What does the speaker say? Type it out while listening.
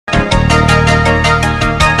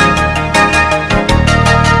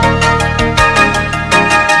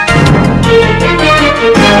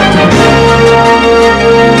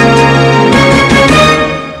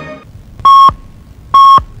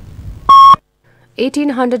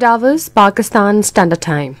1800 hours Pakistan Standard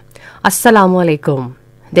Time. Assalamu alaikum.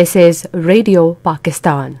 This is Radio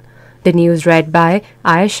Pakistan. The news read by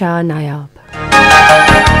Aisha Nayab.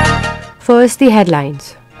 First, the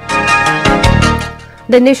headlines.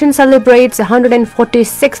 The nation celebrates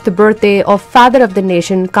 146th birthday of Father of the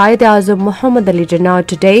Nation Quaid-e-Azam Muhammad Ali Jinnah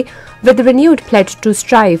today with a renewed pledge to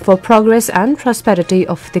strive for progress and prosperity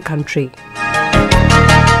of the country.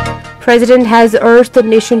 President has urged the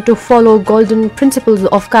nation to follow golden principles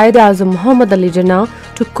of Quaid-e-Azam Muhammad Ali Jinnah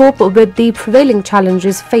to cope with the prevailing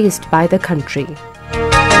challenges faced by the country.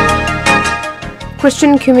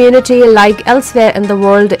 Christian community, like elsewhere in the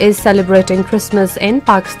world, is celebrating Christmas in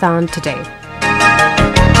Pakistan today.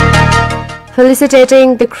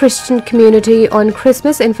 Felicitating the Christian community on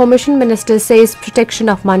Christmas, Information Minister says protection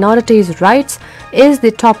of minorities' rights is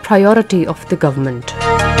the top priority of the government.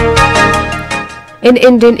 In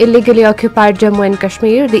Indian illegally occupied Jammu and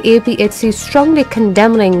Kashmir, the APHC strongly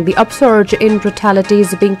condemning the upsurge in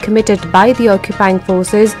brutalities being committed by the occupying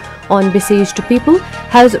forces on besieged people,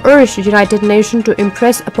 has urged United Nations to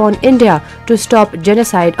impress upon India to stop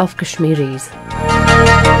genocide of Kashmiris.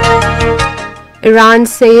 Iran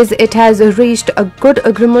says it has reached a good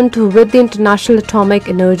agreement with the International Atomic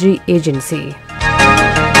Energy Agency.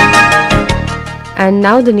 And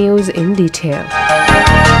now the news in detail.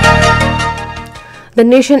 The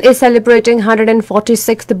nation is celebrating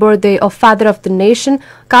 146th birthday of Father of the Nation,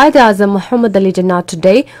 Quaid-e-Azam Muhammad Ali Jinnah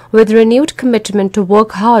today with renewed commitment to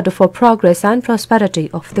work hard for progress and prosperity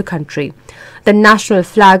of the country. The national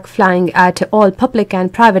flag flying at all public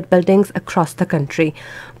and private buildings across the country.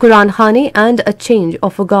 Quran Khani and a change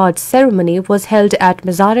of guard ceremony was held at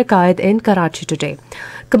Mazar-e-Qaid in Karachi today.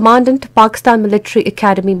 Commandant Pakistan Military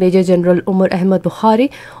Academy Major General Umar Ahmad Bukhari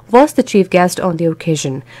was the chief guest on the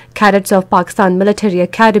occasion. Cadets of Pakistan Military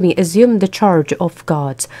Academy assumed the charge of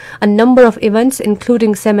guards. A number of events,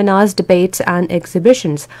 including seminars, debates and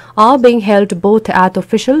exhibitions, are being held both at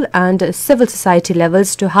official and civil society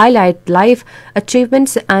levels to highlight life,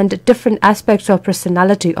 achievements and different aspects of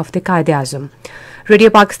personality of the Quaid-e-Azam.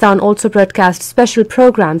 Radio Pakistan also broadcast special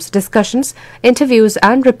programs, discussions, interviews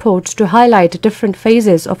and reports to highlight different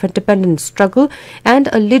phases of independence struggle and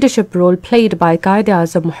a leadership role played by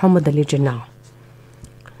Quaid-e-Azam Muhammad Ali Jinnah.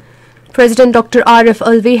 President Dr. Arif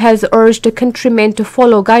Alvi has urged countrymen to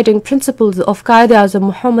follow guiding principles of Quaid-e-Azam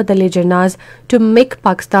Muhammad Ali Jinnah to make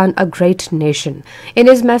Pakistan a great nation. In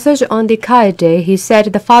his message on the Quaid Day, he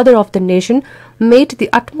said the father of the nation made the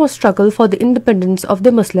utmost struggle for the independence of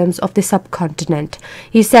the Muslims of the subcontinent.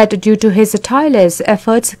 He said due to his tireless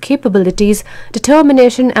efforts, capabilities,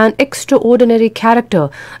 determination and extraordinary character,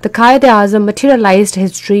 the Quaid-e-Azam materialized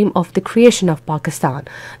his dream of the creation of Pakistan.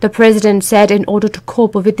 The president said in order to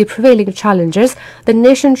cope with the prevailing challenges, the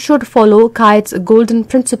nation should follow Quaid's golden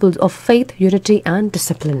principles of faith, unity and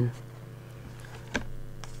discipline.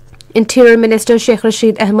 Interior Minister Sheikh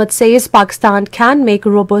Rashid Ahmed says Pakistan can make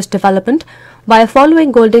robust development by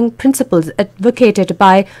following golden principles advocated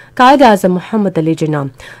by Quaid-e-Azam Muhammad Ali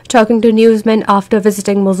Jinnah. Talking to newsmen after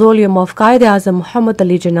visiting Mausoleum of Quaid-e-Azam Muhammad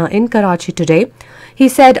Ali Jinnah in Karachi today, he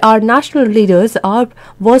said our national leaders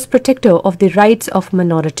was protector of the rights of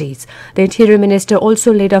minorities. The Interior Minister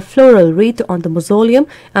also laid a floral wreath on the mausoleum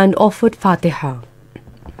and offered Fatiha.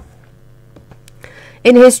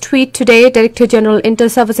 In his tweet today, Director General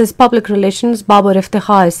Inter-Services Public Relations Babar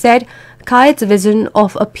Iftikhar said Quaid's vision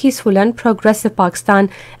of a peaceful and progressive Pakistan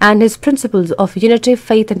and his principles of unity,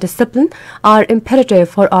 faith and discipline are imperative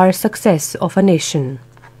for our success of a nation.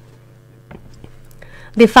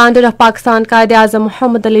 The founder of Pakistan, Quaid-e-Azam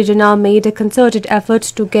Muhammad Ali Jinnah, made concerted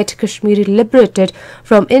efforts to get Kashmir liberated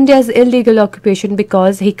from India's illegal occupation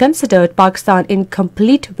because he considered Pakistan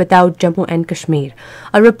incomplete without Jammu and Kashmir.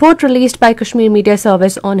 A report released by Kashmir Media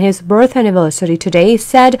Service on his birth anniversary today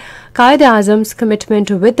said Quaid-e-Azam's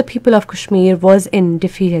commitment with the people of Kashmir was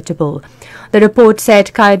indefeasible. The report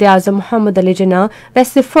said Quaid-e-Azam Muhammad Ali Jinnah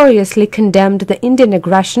vociferously condemned the Indian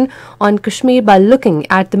aggression on Kashmir by looking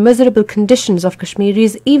at the miserable conditions of Kashmiris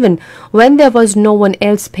even when there was no one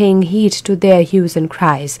else paying heed to their hues and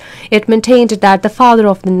cries. It maintained that the father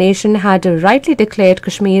of the nation had rightly declared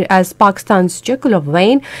Kashmir as Pakistan's Jekyll of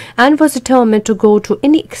Wayne and was determined to go to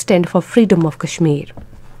any extent for freedom of Kashmir.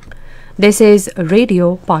 This is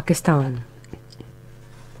Radio Pakistan.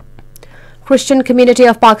 Christian community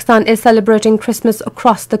of Pakistan is celebrating Christmas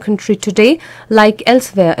across the country today, like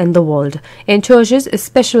elsewhere in the world. In churches,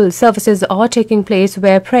 special services are taking place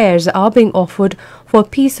where prayers are being offered for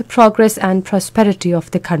peace, progress and prosperity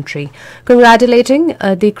of the country. Congratulating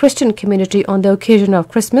the Christian community on the occasion of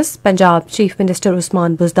Christmas, Punjab Chief Minister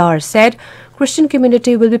Usman Buzdar said, Christian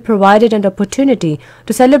community will be provided an opportunity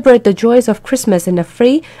to celebrate the joys of Christmas in a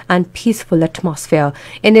free and peaceful atmosphere.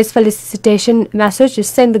 In his felicitation message,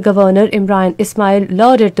 the Governor Imran Ismail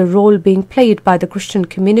lauded the role being played by the Christian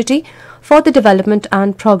community for the development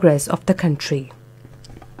and progress of the country.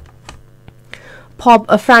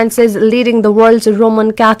 Pope Francis, leading the world's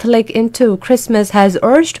Roman Catholic into Christmas, has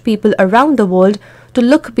urged people around the world to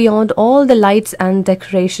look beyond all the lights and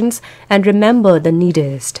decorations and remember the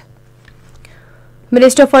neediest.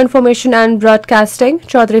 Minister for Information and Broadcasting,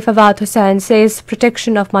 Chaudhry Fawad Hussain, says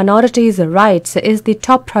protection of minorities' rights is the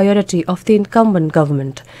top priority of the incumbent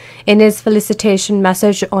government. In his felicitation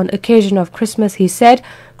message on occasion of Christmas, he said,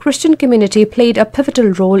 Christian community played a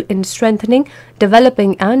pivotal role in strengthening,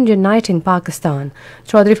 developing and uniting Pakistan.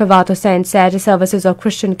 Chaudhry Fawad Hussain said services of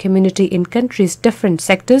Christian community in country's different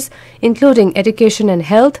sectors, including education and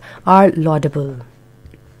health, are laudable.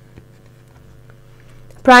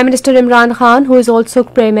 Prime Minister Imran Khan, who is also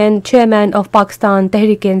chairman of Pakistan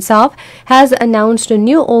Tehreek-e-Insaf, has announced a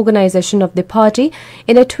new organization of the party.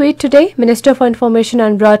 In a tweet today, Minister for Information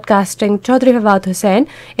and Broadcasting Chaudhry Fawad Hussain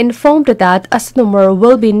informed that Asad Umar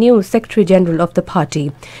will be new Secretary General of the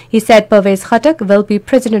party. He said Pervez Khattak will be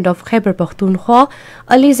President of Khyber Pakhtunkhwa,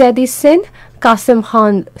 Ali Zaidi Sindh, Qasim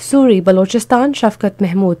Khan Suri Balochistan, Shafqat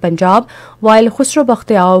Mahmood Punjab, while Khusro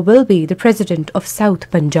Bakhtiar will be the President of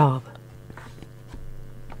South Punjab.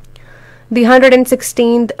 The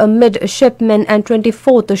 116th Midshipmen and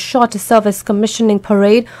 24th Short Service Commissioning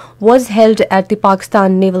Parade was held at the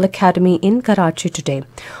Pakistan Naval Academy in Karachi today.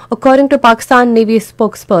 According to Pakistan Navy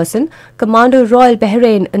spokesperson, Commander Royal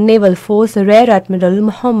Bahrain Naval Force Rear Admiral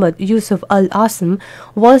Muhammad Yusuf Al Asim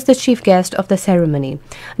was the chief guest of the ceremony.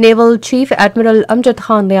 Naval Chief Admiral Amjad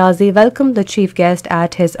Khan Niazi welcomed the chief guest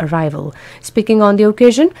at his arrival. Speaking on the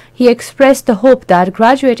occasion, he expressed the hope that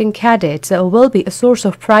graduating cadets will be a source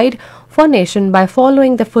of pride for nation by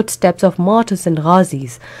following the footsteps of martyrs and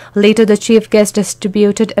ghazis. Later, the chief guest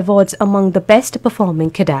distributed awards among the best performing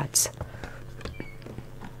cadets.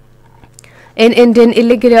 In Indian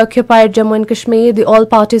illegally occupied Jammu and Kashmir, the All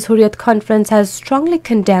Parties Hurriyat Conference has strongly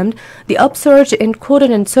condemned the upsurge in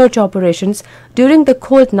cordon and search operations during the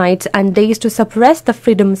cold nights and days to suppress the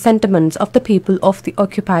freedom sentiments of the people of the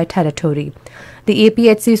occupied territory. The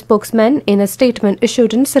APHC spokesman, in a statement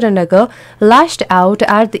issued in Srinagar, lashed out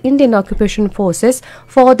at the Indian occupation forces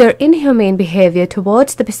for their inhumane behavior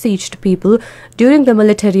towards the besieged people during the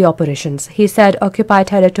military operations. He said occupied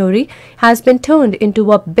territory has been turned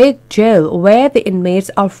into a big jail where the inmates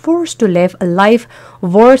are forced to live a life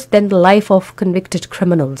worse than the life of convicted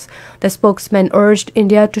criminals. The spokesman urged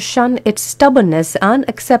India to shun its stubbornness and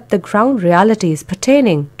accept the ground realities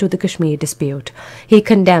pertaining to the Kashmir dispute. He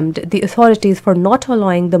condemned the authorities for not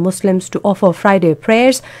allowing the Muslims to offer Friday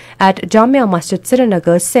prayers at Jamia Masjid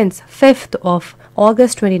Srinagar since 5th of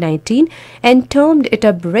August 2019 and termed it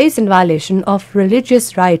a brazen violation of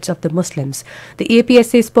religious rights of the Muslims. The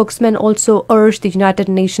APHC spokesman also urged the United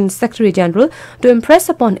Nations Secretary General to impress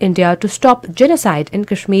upon India to stop genocide in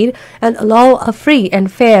Kashmir and allow a free and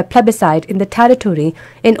fair plebiscite in the territory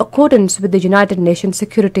in accordance with the United Nations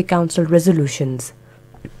Security Council resolutions.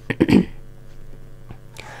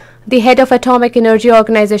 The head of Atomic Energy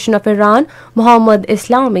Organization of Iran, Mohammad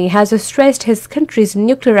Islami, has stressed his country's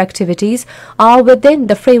nuclear activities are within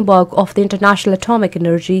the framework of the International Atomic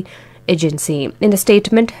Energy Agency. In a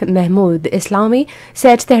statement, Mahmoud Islami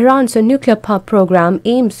said Tehran's nuclear program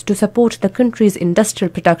aims to support the country's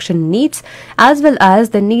industrial production needs as well as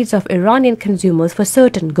the needs of Iranian consumers for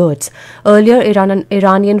certain goods. Earlier,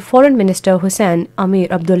 Iranian Foreign Minister Hossein Amir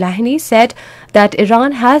Abdullahian said that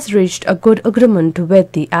Iran has reached a good agreement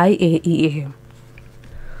with the IAEA.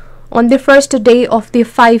 On the first day of the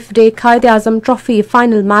 5-day Quaid-e-Azam Trophy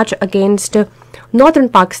final match against Northern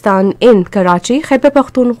Pakistan in Karachi, Khyber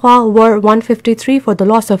Pakhtunkhwa were 153 for the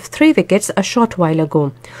loss of 3 wickets a short while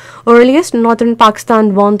ago. Earliest, Northern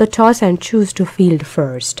Pakistan won the toss and chose to field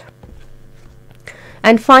first.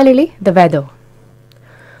 And finally, the weather.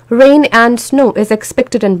 Rain and snow is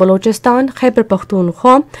expected in Balochistan, Khyber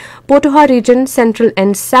Pakhtunkhwa, Potoha region, central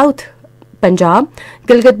and south Punjab,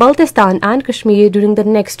 Gilgit-Baltistan and Kashmir during the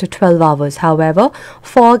next 12 hours. However,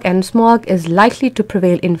 fog and smog is likely to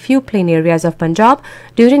prevail in few plain areas of Punjab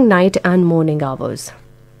during night and morning hours.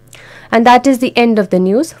 And that is the end of the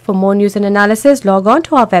news. For more news and analysis, log on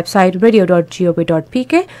to our website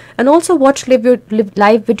radio.gov.pk and also watch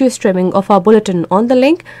live video streaming of our bulletin on the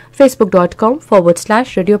link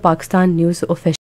facebook.com/Radio Pakistan News Official.